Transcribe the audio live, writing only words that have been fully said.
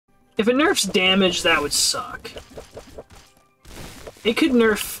If it nerfs damage, that would suck. It could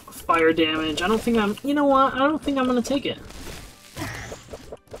nerf fire damage. I don't think I'm... You know what? I don't think I'm gonna take it.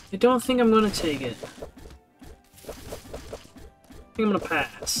 I don't think I'm gonna take it. I think I'm gonna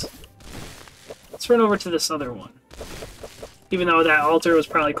pass. Let's run over to this other one. Even though that altar was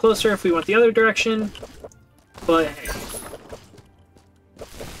probably closer if we went the other direction. But hey.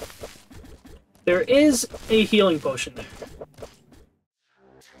 There is a healing potion there.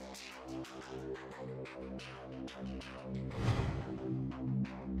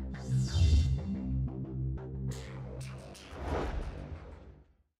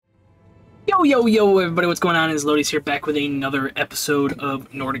 Yo, everybody, what's going on? It's Lodious here, back with another episode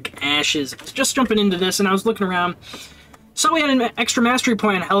of Nordic Ashes. I was just jumping into this, and I was looking around. Saw we had an extra mastery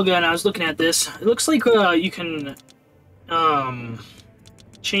point on Helga, and I was looking at this. It looks like you can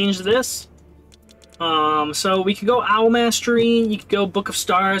change this. So we could go Owl Mastery, you could go Book of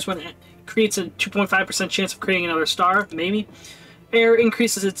Stars, when it creates a 2.5% chance of creating another star, maybe. Air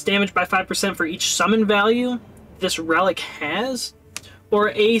increases its damage by 5% for each summon value this relic has. Or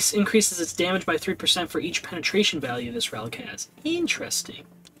Ace increases its damage by 3% for each penetration value this relic has. Interesting.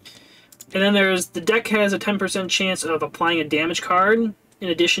 And then there's the deck has a 10% chance of applying a damage card in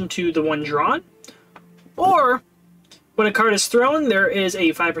addition to the one drawn. Or when a card is thrown, there is a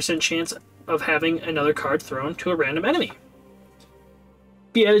 5% chance of having another card thrown to a random enemy.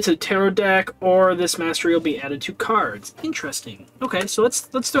 Be added to the tarot deck, or this mastery will be added to cards. Interesting. Okay, so let's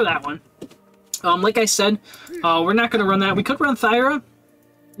throw that one. Like I said, we're not going to run that. We could run Thyra.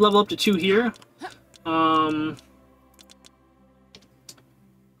 Level up to 2 here. Bow,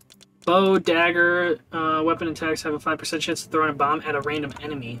 dagger, weapon attacks have a 5% chance of throwing a bomb at a random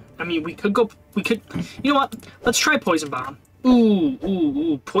enemy. I mean, we could, you know what? Let's try Poison Bomb.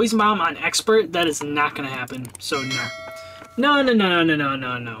 Ooh. Poison Bomb on Expert? That is not going to happen. So, no.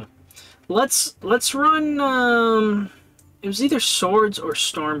 No. Let's run, it was either Swords or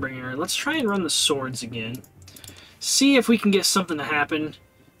Stormbringer. Let's try and run the Swords again. See if we can get something to happen.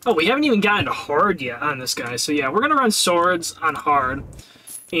 Oh, we haven't even gotten to hard yet on this guy. So yeah, we're gonna run Swords on hard,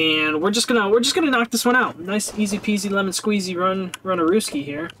 and we're just gonna knock this one out. Nice, easy peasy, lemon squeezy run a rooski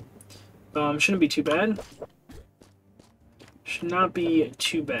here. Shouldn't be too bad. Should not be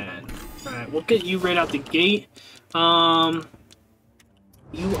too bad. All right, we'll get you right out the gate. You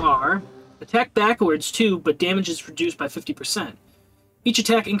are attack backwards too, but damage is reduced by 50%. Each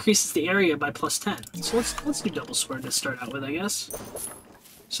attack increases the area by +10. So let's do double sword to start out with, I guess.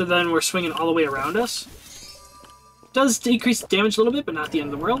 So then we're swinging all the way around us. Does decrease the damage a little bit, but not the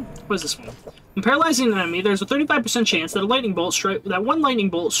end of the world. What is this one? When paralyzing an enemy, there's a 35% chance that one lightning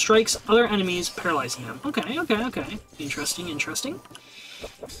bolt strikes other enemies, paralyzing them. Okay. Interesting.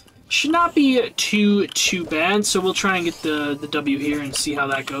 Should not be too bad. So we'll try and get the W here and see how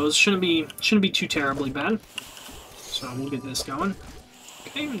that goes. Shouldn't be too terribly bad. So we'll get this going.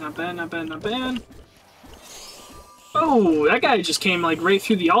 Okay, not bad. Oh, that guy just came like right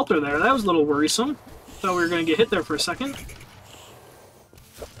through the altar there. That was a little worrisome. Thought we were going to get hit there for a second.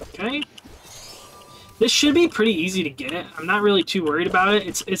 Okay. This should be pretty easy to get. I'm not really too worried about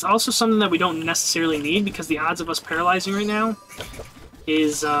it. It's also something that we don't necessarily need because the odds of us paralyzing right now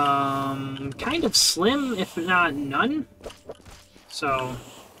is kind of slim, if not none. So,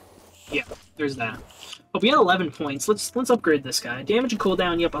 yeah, there's that. Oh, we had 11 points. Let's upgrade this guy. Damage and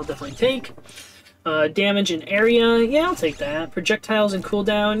cooldown, yep, I'll definitely take. Damage and area, yeah, I'll take that. Projectiles and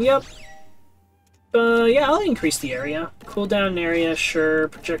cooldown, yep. Yeah, I'll increase the area. Cooldown and area, sure.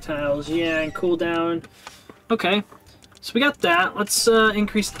 Projectiles, yeah, and cooldown. Okay, so we got that. Let's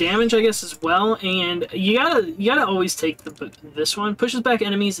increase damage, I guess, as well. And you gotta always take this one. Pushes back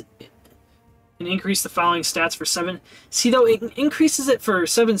enemies and increase the following stats for 7. See, though, it increases it for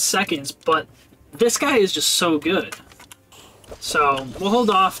 7 seconds, but this guy is just so good. So, we'll hold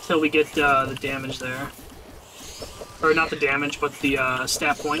off till we get the damage there. Or not the damage, but the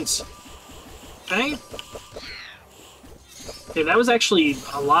stat points. Okay. Okay, that was actually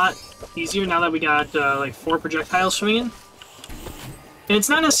a lot easier now that we got like 4 projectiles swinging. And it's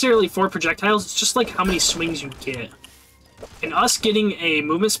not necessarily 4 projectiles, it's just like how many swings you get. And us getting a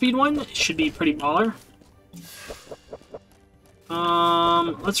movement speed one should be pretty baller.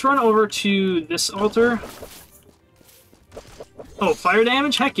 Let's run over to this altar. Oh, fire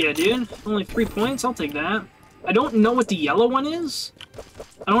damage? Heck yeah, dude. Only 3 points? I'll take that. I don't know what the yellow one is.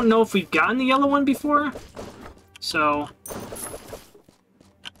 I don't know if we've gotten the yellow one before. So,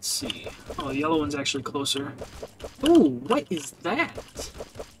 let's see. Oh, the yellow one's actually closer. Ooh, what is that?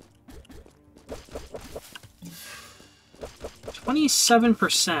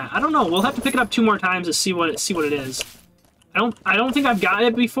 27%. I don't know. We'll have to pick it up 2 more times to see what it is. I don't think I've gotten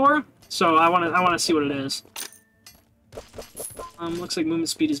it before, so I wanna see what it is. Looks like movement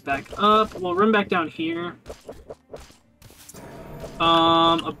speed is back up. We'll run back down here.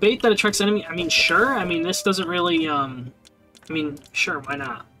 A bait that attracts enemy. I mean, sure. I mean, this doesn't really. I mean, sure. Why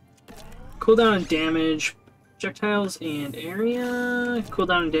not? Cooldown and damage, projectiles and area.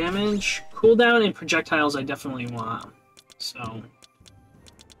 Cooldown and damage, cooldown and projectiles. I definitely want. So.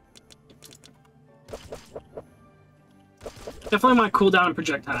 Definitely want cooldown and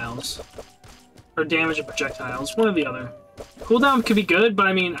projectiles. Or damage and projectiles, one or the other. Cooldown could be good, but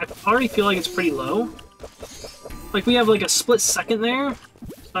I mean, I already feel like it's pretty low. Like, we have like a split second there.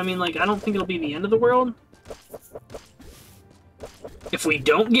 So, I mean, like, I don't think it'll be the end of the world. If we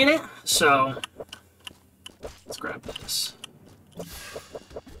don't get it, so... Let's grab this.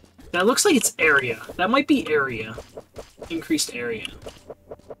 That looks like it's area. That might be area. Increased area.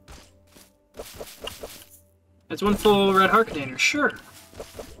 That's one full red heart container, sure.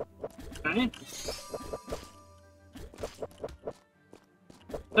 Okay.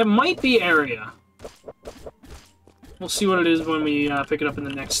 That might be area. We'll see what it is when we pick it up in the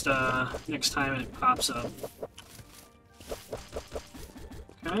next time it pops up.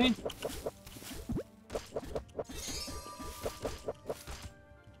 Okay.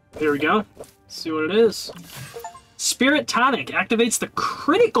 Here we go. Let's see what it is. Spirit Tonic activates the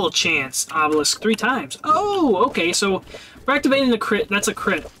critical chance obelisk 3 times. Oh, okay. So we're activating the crit. That's a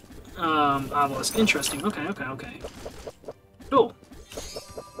crit obelisk. Interesting. Okay. Cool.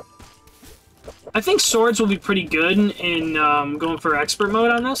 I think swords will be pretty good in going for expert mode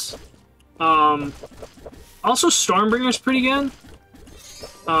on this. Also, Stormbringer's pretty good.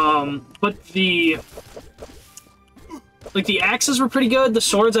 But the axes were pretty good. The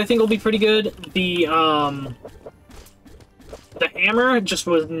swords I think will be pretty good. The hammer just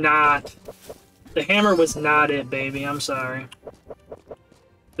was not. The hammer was not it, baby. I'm sorry.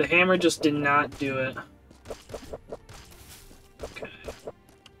 The hammer just did not do it. Okay.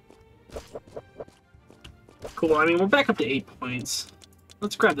 Cool, I mean, we're back up to 8 points.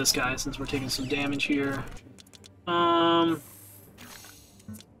 Let's grab this guy since we're taking some damage here. Damage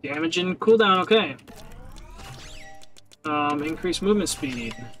and cooldown, okay. Increase movement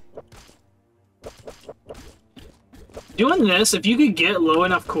speed. Doing this, if you could get low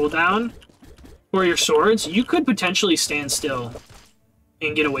enough cooldown for your swords, you could potentially stand still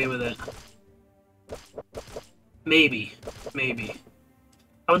and get away with it. Maybe. Maybe.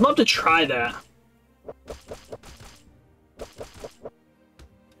 I would love to try that.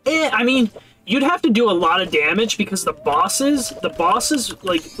 I mean, you'd have to do a lot of damage because the bosses,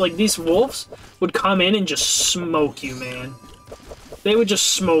 like these wolves, would come in and just smoke you, man. They would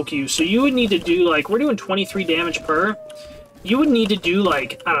just smoke you. So you would need to do, like, we're doing 23 damage per. You would need to do,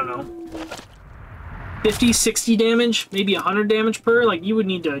 like, I don't know, 50, 60 damage, maybe 100 damage per. Like, you would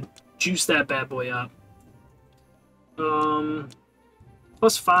need to juice that bad boy up. +5.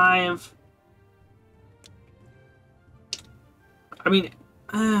 I mean,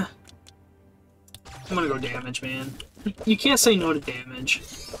 I'm gonna go damage, man. You can't say no to damage.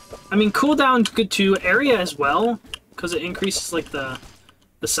 I mean, cooldown's good too. Area as well, because it increases, like, the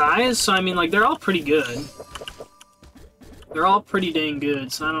size. So, I mean, like, they're all pretty good. They're all pretty dang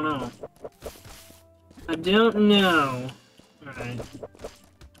good, so I don't know. I don't know. Alright.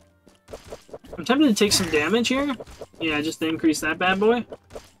 I'm tempted to take some damage here. Yeah, just to increase that bad boy.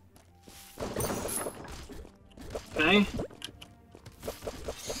 Okay.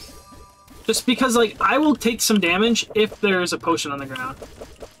 Just because, like, I will take some damage if there's a potion on the ground.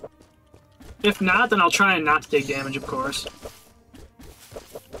 If not, then I'll try and not to take damage, of course.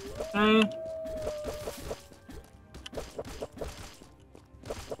 Okay.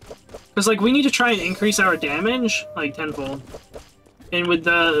 Because, like, we need to try and increase our damage, like, tenfold. And with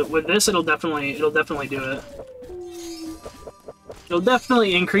this, it'll definitely do it. It'll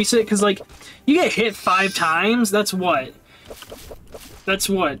definitely increase it, because, like, you get hit 5 times, that's what? That's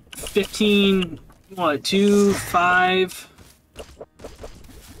what? 15, what, 2, 5,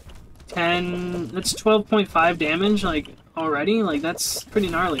 10, that's 12.5 damage, like, already? Like, that's pretty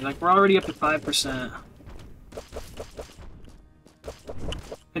gnarly. Like, we're already up to 5%.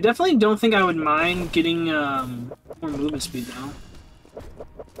 I definitely don't think I would mind getting, more movement speed, though.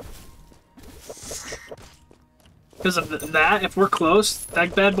 Because of that, if we're close,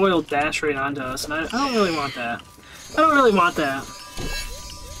 that bad boy will dash right onto us, and I don't really want that. I don't really want that.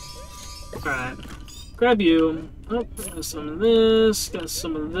 Alright. Grab you. Oh, got some of this, got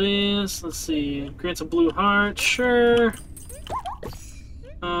some of this. Let's see. Grants a blue heart, sure.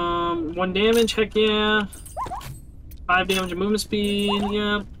 1 damage, heck yeah. 5 damage of movement speed,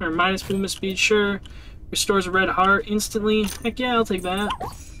 yeah. Or minus movement speed, sure. Restores a red heart instantly. Heck yeah, I'll take that.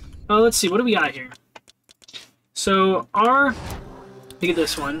 Let's see, what do we got here? So, look at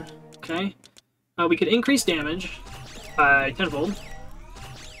this one. Okay. We could increase damage by tenfold.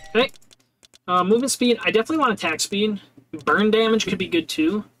 Okay. Movement speed, I definitely want attack speed. Burn damage could be good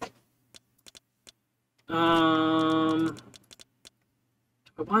too. I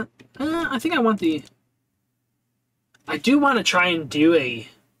think I want the... I do want to try and do a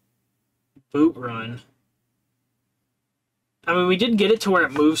boot run. I mean, we did get it to where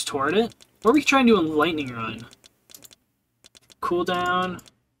it moves toward it. Or we could try and do a lightning run. Cooldown.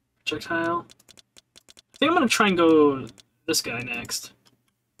 Projectile. I think I'm going to try and go this guy next.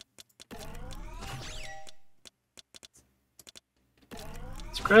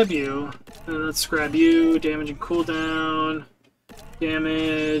 Let's grab you. And let's grab you. Damage and cooldown.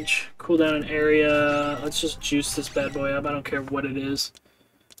 Damage. Cooldown and area. Let's just juice this bad boy up. I don't care what it is.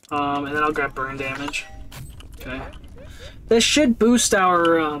 And then I'll grab burn damage. Okay. This should boost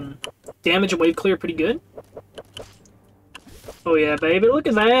our damage and wave clear pretty good. Oh yeah, baby. Look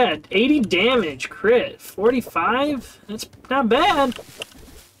at that. 80 damage. Crit. 45? That's not bad.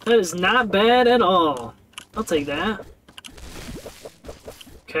 That is not bad at all. I'll take that.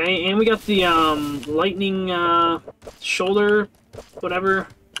 Okay, and we got the lightning shoulder, whatever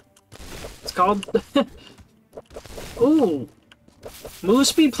it's called. Ooh. Move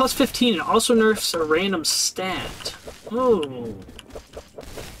speed plus 15. It also nerfs a random stat. Oh.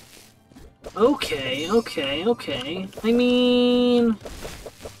 Okay. I mean...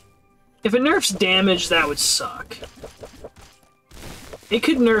 if it nerfs damage, that would suck. It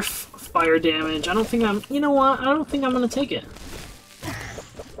could nerf fire damage. I don't think I'm... You know what? I don't think I'm gonna take it.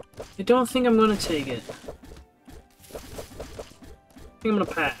 I don't think I'm gonna take it. I think I'm gonna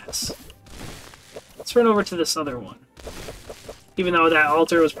pass. Let's run over to this other one. Even though that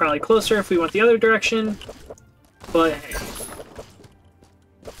altar was probably closer if we went the other direction. But hey.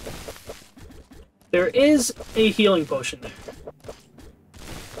 There is a healing potion there.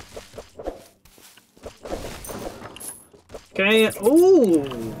 Okay,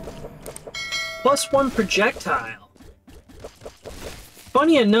 ooh! +1 projectile.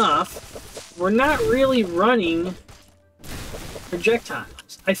 Funny enough, we're not really running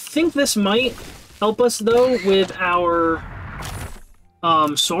projectiles. I think this might help us, though, with our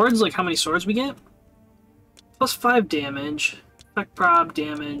swords, like how many swords we get. +5 damage, effect prob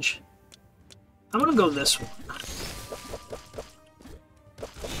damage. I'm gonna go this one.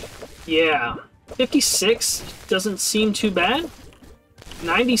 Yeah, 56 doesn't seem too bad.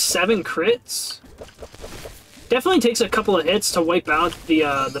 97 crits. Definitely takes a couple of hits to wipe out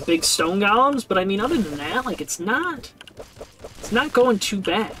the big stone golems, but I mean, other than that, like it's not going too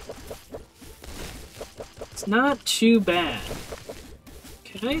bad. It's not too bad.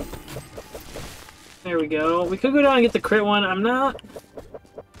 Okay. There we go. We could go down and get the crit one. I'm not...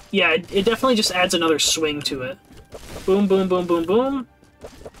 Yeah, it definitely just adds another swing to it. Boom, boom, boom, boom, boom.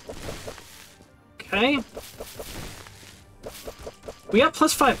 Okay. We got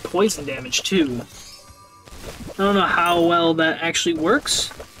 +5 poison damage, too. I don't know how well that actually works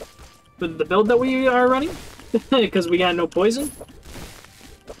with the build that we are running, because we got no poison.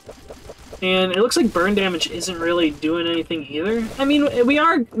 And it looks like burn damage isn't really doing anything either. I mean,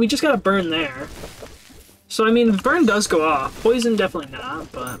 we just got a burn there. So, I mean, burn does go off. Poison, definitely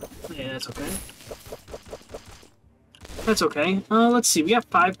not, but yeah, that's okay. That's okay. Let's see, we got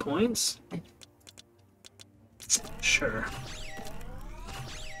 5 points. Sure.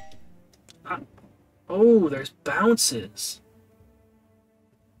 Oh, there's bounces.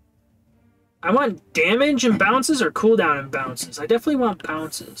 I want damage and bounces or cooldown and bounces. I definitely want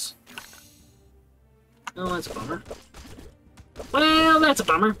bounces. Oh, that's a bummer. Well, that's a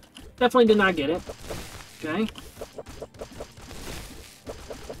bummer. Definitely did not get it. Okay.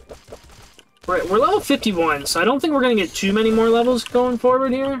 We're level 51, so I don't think we're going to get too many more levels going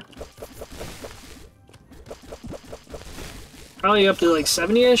forward here. Probably up to like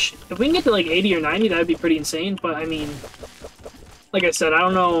 70-ish. If we can get to like 80 or 90, that would be pretty insane, but I mean, like I said, I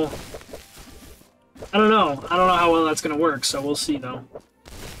don't know how well that's going to work, so we'll see though.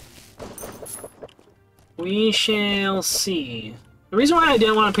 We shall see. The reason why I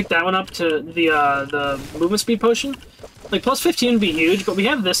didn't want to pick that one up to the movement speed potion, like +15 would be huge, but we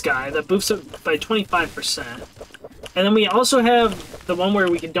have this guy that boosts it by 25%. And then we also have the one where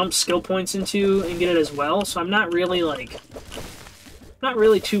we can dump skill points into and get it as well, so I'm not really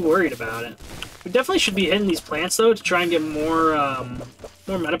too worried about it. We definitely should be hitting these plants though to try and get more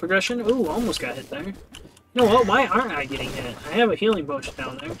meta progression. Ooh, almost got hit there. You know what? Why aren't I getting hit? I have a healing potion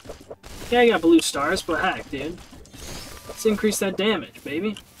down there. Yeah, I got blue stars, but heck, dude. Let's increase that damage,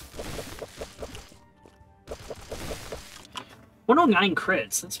 baby. 109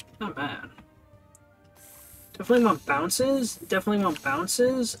 crits. That's not bad. Definitely want bounces. Definitely want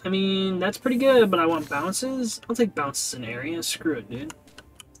bounces. I mean, that's pretty good, but I want bounces. I'll take bounces in area. Screw it, dude.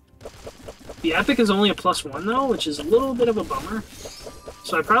 The epic is only a +1 though, which is a little bit of a bummer.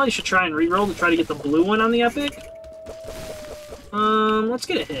 So I probably should try and reroll to try to get the blue one on the epic. Let's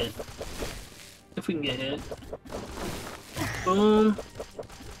get a hit. If we can get hit. Boom.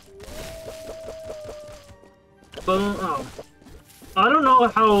 Boom. Oh. I don't know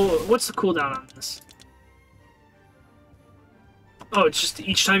how... What's the cooldown on this? Oh, it's just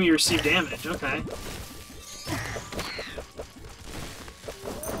each time you receive damage. Okay.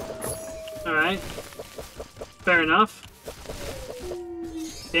 Alright. Fair enough.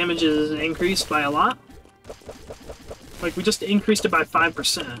 Damage is increased by a lot. Like, we just increased it by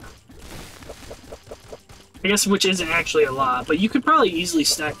 5%. I guess, which isn't actually a lot, but you could probably easily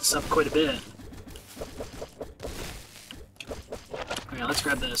stack this up quite a bit. Alright, let's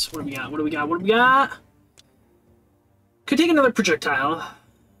grab this. What do we got? What do we got? What do we got? Could take another projectile.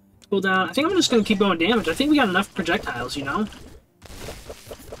 Cooldown. I think I'm just going to keep going damage. I think we got enough projectiles, you know?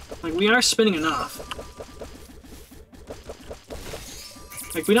 Like, we are spinning enough.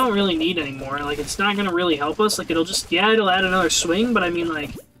 Like, we don't really need any more. Like, it's not going to really help us. Like, it'll just... Yeah, it'll add another swing, but I mean,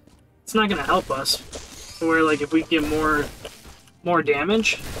 like... It's not going to help us. Where, like, if we get more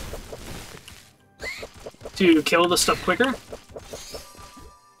damage... to kill the stuff quicker.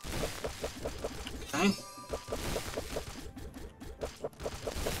 Okay.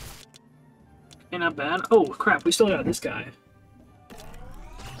 Okay, not bad. Oh, crap, we still got this guy.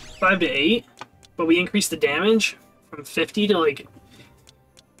 5 to 8, but we increased the damage from 50 to, like...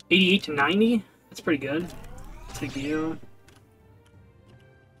 88 to 90? That's pretty good. Take you.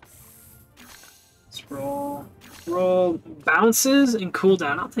 Let's roll. Roll bounces and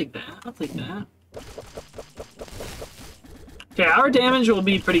cooldown. I'll take that. I'll take that. Okay, our damage will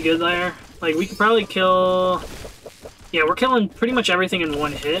be pretty good there. Like, we could probably kill... Yeah, we're killing pretty much everything in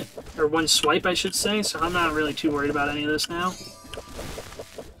one hit. Or one swipe, I should say, so I'm not really too worried about any of this now.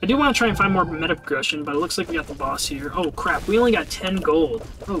 I do want to try and find more meta progression, but it looks like we got the boss here. Oh crap, we only got 10 gold.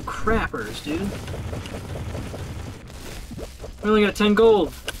 Oh crappers, dude. We only got 10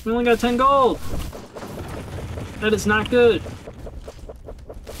 gold. We only got 10 gold! That is not good.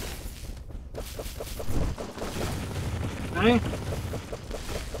 Okay.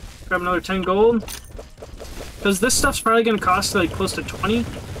 Grab another 10 gold. Because this stuff's probably going to cost like close to 20.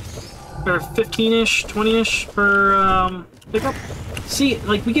 Or 15-ish, 20-ish per pickup. See,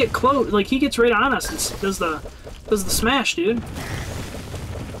 like, we get close, like, he gets right on us and does the smash, dude.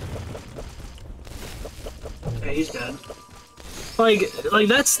 Okay, he's dead. Like,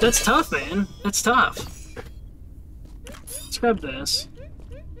 that's tough, man. That's tough. Let's grab this.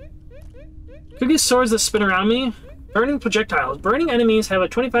 Could get swords that spin around me. Burning projectiles. Burning enemies have a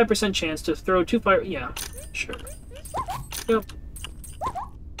 25% chance to throw 2 fire... Yeah, sure. Yep.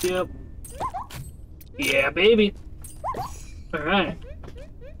 Yep. Yeah, baby. Alright.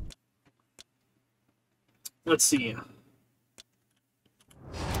 Let's see.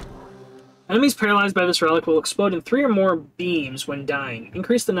 Enemies paralyzed by this relic will explode in 3 or more beams when dying.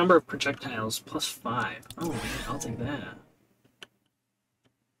 Increase the number of projectiles, +5. Oh man, I'll take that.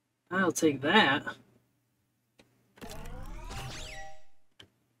 I'll take that.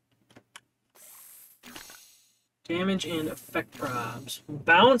 Damage and effect probs.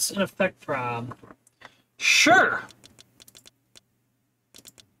 Bounce and effect prob. Sure!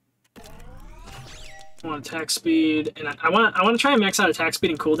 I want attack speed, and I want to try and max out attack speed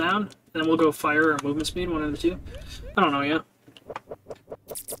and cooldown, and then we'll go fire or movement speed, one of the two. I don't know yet.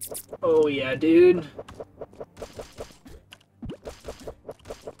 Oh yeah, dude.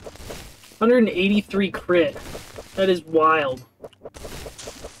 183 crit. That is wild.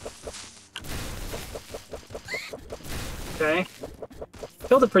 Okay.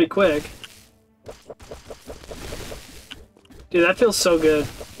 Killed it pretty quick. Dude, that feels so good.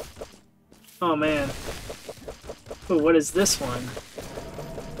 Oh man. Ooh, what is this one?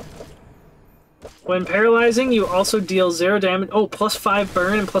 When paralyzing, you also deal 0 damage. Oh, +5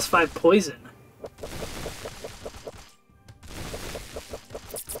 burn and +5 poison.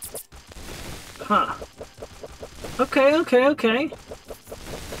 Huh. Okay, okay, okay.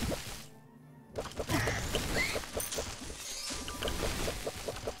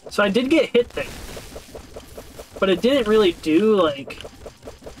 So I did get hit there. But it didn't really do, like...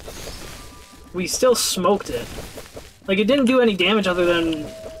 We still smoked it. Like, it didn't do any damage other than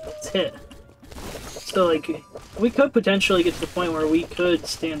its hit. So, like, we could potentially get to the point where we could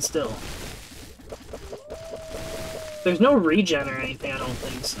stand still. There's no regen or anything, I don't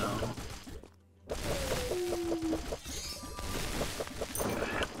think so.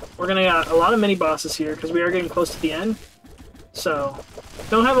 We're gonna get a lot of mini bosses here because we are getting close to the end. So,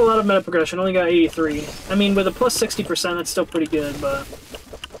 don't have a lot of meta progression. Only got 83. I mean, with a plus 60%, that's still pretty good, but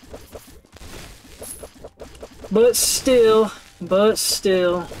still.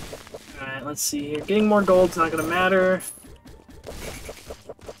 Alright, let's see here. Getting more gold's not gonna matter.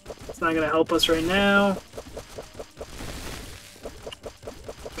 It's not gonna help us right now.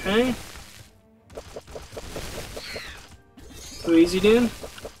 Okay. Too easy, dude.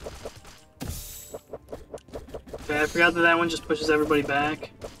 Okay, I forgot that one just pushes everybody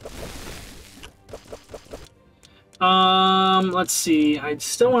back. Let's see. I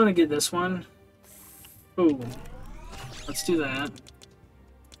still want to get this one. Ooh. Let's do that.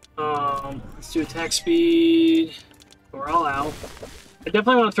 Let's do attack speed. We're all out. I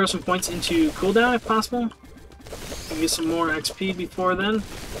definitely want to throw some points into cooldown if possible. Get some more XP before then.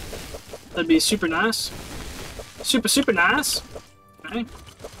 That'd be super nice. Super nice. Okay.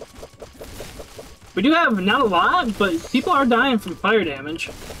 We do have not a lot, but people are dying from fire damage.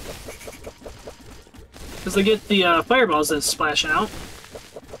 Because they get the fireballs that splash out.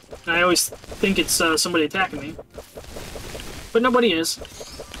 And I always think it's somebody attacking me. But nobody is.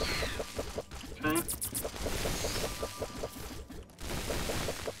 Okay.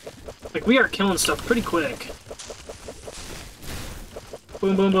 Like, we are killing stuff pretty quick.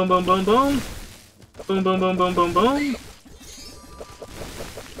 Boom, boom, boom, boom, boom, boom. Boom, boom, boom, boom, boom, boom.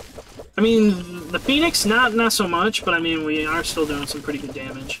 I mean, the Phoenix, not so much, but I mean, we are still doing some pretty good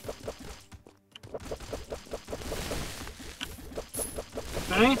damage.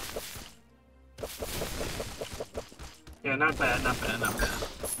 Okay. Yeah, not bad, not bad, not bad.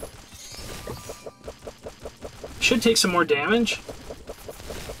 Should take some more damage.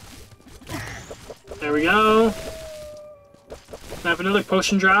 There we go. Now if another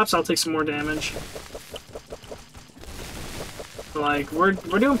potion drops, I'll take some more damage. But like, we're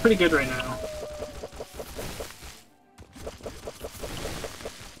doing pretty good right now.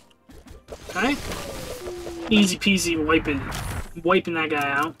 Okay. Easy peasy wiping that guy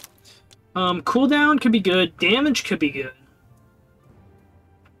out. Cooldown could be good. Damage could be good.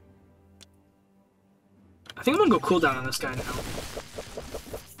 I think I'm gonna go cooldown on this guy now.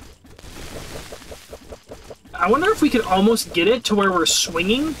 I wonder if we could almost get it to where we're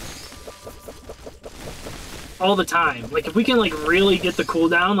swinging all the time. Like, if we can, like, really get the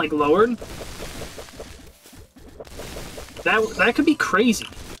cooldown, like, lowered. That could be crazy.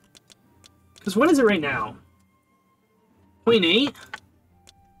 Because what is it right now? 0.8?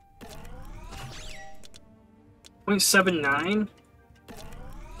 0.79?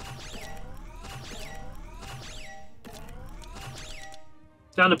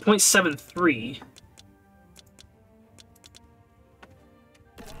 Down to 0.73.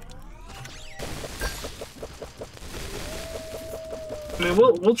 I mean,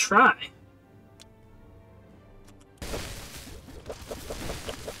 we'll try.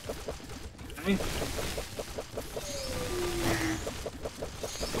 Okay.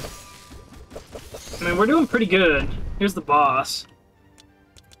 I mean, we're doing pretty good. Here's the boss.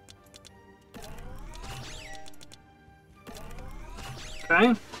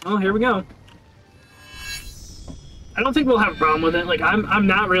 Okay, well, here we go. I don't think we'll have a problem with it. Like, I'm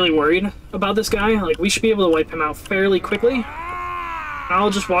not really worried about this guy. Like, we should be able to wipe him out fairly quickly. I'll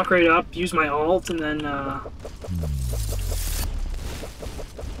just walk right up, use my ult, and then,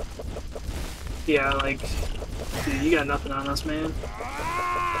 yeah, like, dude, you got nothing on us, man.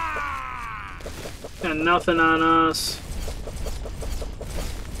 Got nothing on us.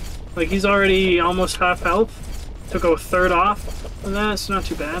 Like, he's already almost half health. Took a third off of that, it's not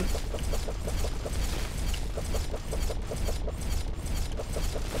too bad.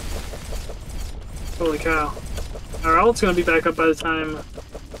 Holy cow. Our ult's gonna be back up by the time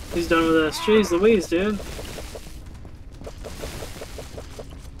he's done with us. Jeez Louise, dude.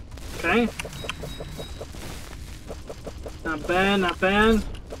 Okay. Not bad, not bad.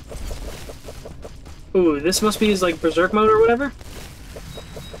 Ooh, this must be his, like, berserk mode or whatever?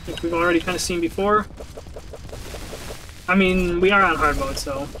 Like we've already kind of seen before. I mean, we are on hard mode,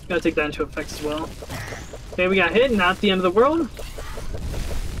 so gotta take that into effect as well. Okay, we got hit, not the end of the world.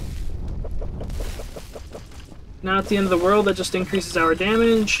 Not the end of the world, that just increases our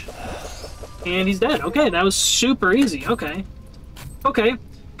damage. And he's dead. Okay, that was super easy. Okay. Okay.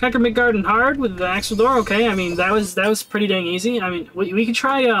 Conquer Midgard and hard with the Axeldor. Okay, I mean, that was pretty dang easy. I mean, we can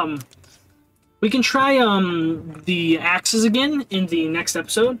try, the axes again in the next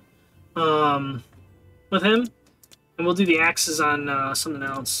episode. With him. And we'll do the axes on, something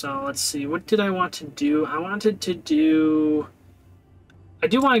else. So, let's see. What did I want to do? I wanted to do... I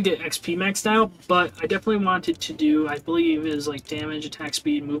do want to get XP maxed out, but I definitely wanted to do, I believe, is like damage, attack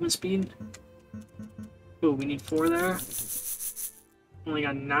speed, movement speed. Ooh, we need 4 there. Only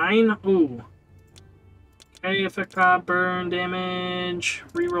got 9. Ooh. Okay, effect pop, burn, damage,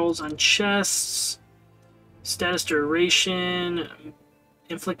 rerolls on chests, status duration,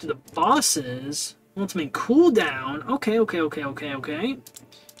 inflicted to bosses, ultimate cooldown. Okay.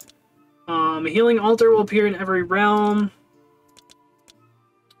 A healing altar will appear in every realm.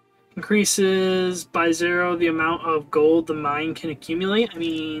 Increases by 0 the amount of gold the mine can accumulate. I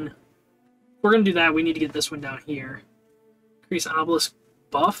mean, if we're gonna do that, we need to get this one down here. Increase obelisk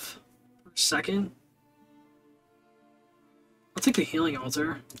buff for a second. I'll take the healing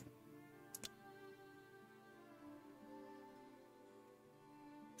altar.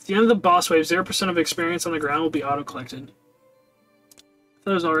 At the end of the boss wave, 0% of experience on the ground will be auto-collected. I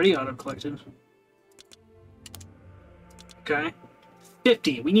thought it was already auto-collected. Okay.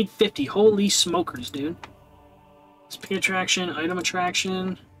 50. We need 50. Holy smokers, dude. Speed attraction, item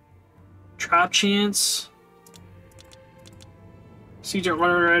attraction, trap chance. Seeds are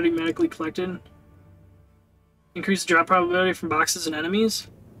automatically collected. Increase the drop probability from boxes and enemies.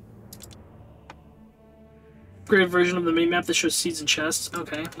 Upgraded version of the mini-map that shows seeds and chests.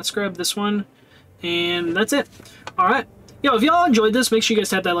 Okay, let's grab this one. And that's it. Alright. Yo, if y'all enjoyed this, make sure you guys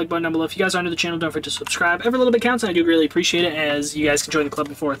tap that like button down below. If you guys are new to the channel, don't forget to subscribe. Every little bit counts, and I do really appreciate it, as you guys can join the club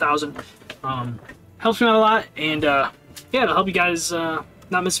before 1,000. Helps me out a lot, and yeah, it'll help you guys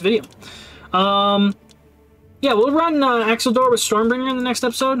not miss a video. Yeah, we'll run Axeldor with Stormbringer in the next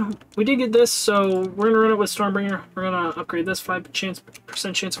episode. We did get this, so we're going to run it with Stormbringer. We're going to upgrade this, 5%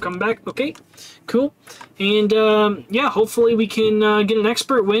 chance of coming back. Okay, cool. And yeah, hopefully we can get an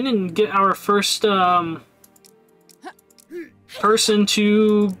expert win and get our first person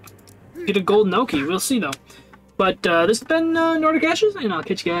to get a golden Oki. We'll see, though. But this has been Nordic Ashes, and I'll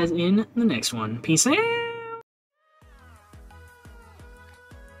catch you guys in the next one. Peace out!